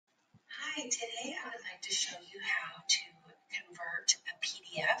Hi, today I would like to show you how to convert a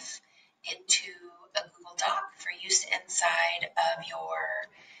PDF into a Google Doc for use inside of your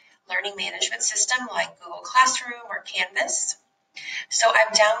learning management system like Google Classroom or Canvas. So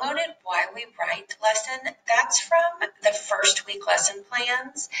I've downloaded Why We Write lesson. That's from the first week lesson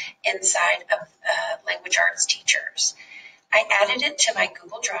plans inside of Language Arts Teachers. I added it to my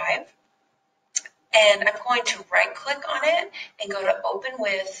Google Drive, and I'm going to right click on it and go to Open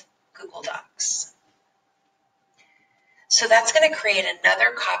with Google Docs. So that's going to create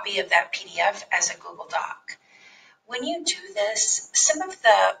another copy of that PDF as a Google Doc. When you do this, some of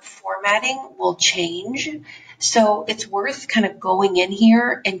the formatting will change. So it's worth kind of going in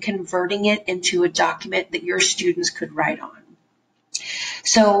here and converting it into a document that your students could write on.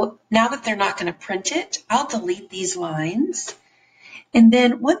 So now that they're not going to print it, I'll delete these lines. And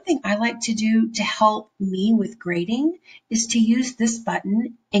then one thing I like to do to help me with grading is to use this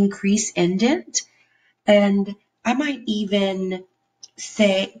button, Increase Indent. And I might even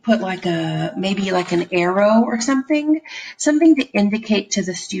put like maybe like an arrow or something to indicate to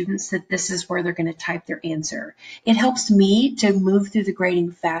the students that this is where they're going to type their answer. It helps me to move through the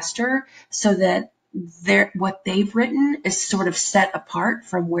grading faster so that what they've written is sort of set apart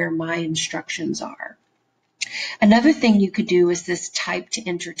from where my instructions are. Another thing you could do is this type to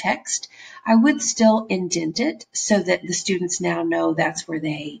enter text. I would still indent it so that the students now know that's where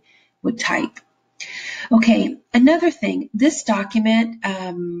they would type. Okay, another thing, this document,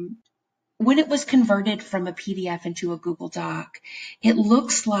 when it was converted from a PDF into a Google Doc, it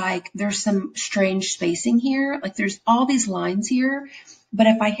looks like there's some strange spacing here. Like there's all these lines here, but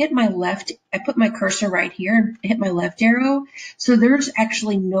if I hit my left, I put my cursor right here and hit my left arrow, so there's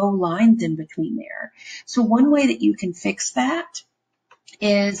actually no lines in between there. So one way that you can fix that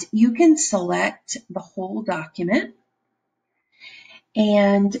is you can select the whole document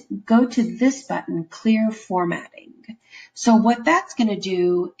and go to this button, Clear Formatting. So what that's going to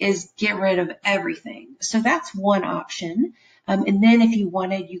do is get rid of everything. So that's one option. And then if you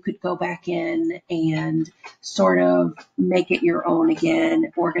wanted, you could go back in and sort of make it your own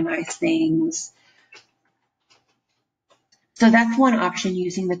again, organize things. So that's one option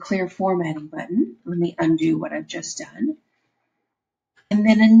using the Clear Formatting button. Let me undo what I've just done. And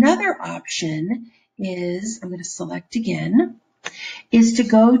then another option is, I'm going to select again, is to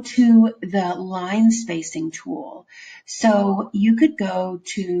go to the line spacing tool. So you could go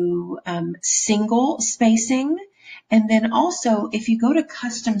to single spacing, and then also if you go to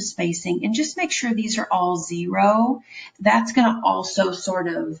custom spacing and just make sure these are all 0, that's going to also sort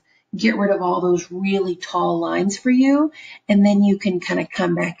of get rid of all those really tall lines for you, and then you can kind of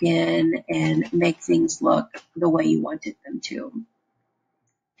come back in and make things look the way you wanted them to.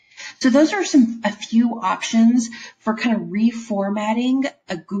 So those are a few options for kind of reformatting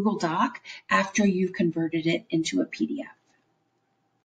a Google Doc after you've converted it into a PDF.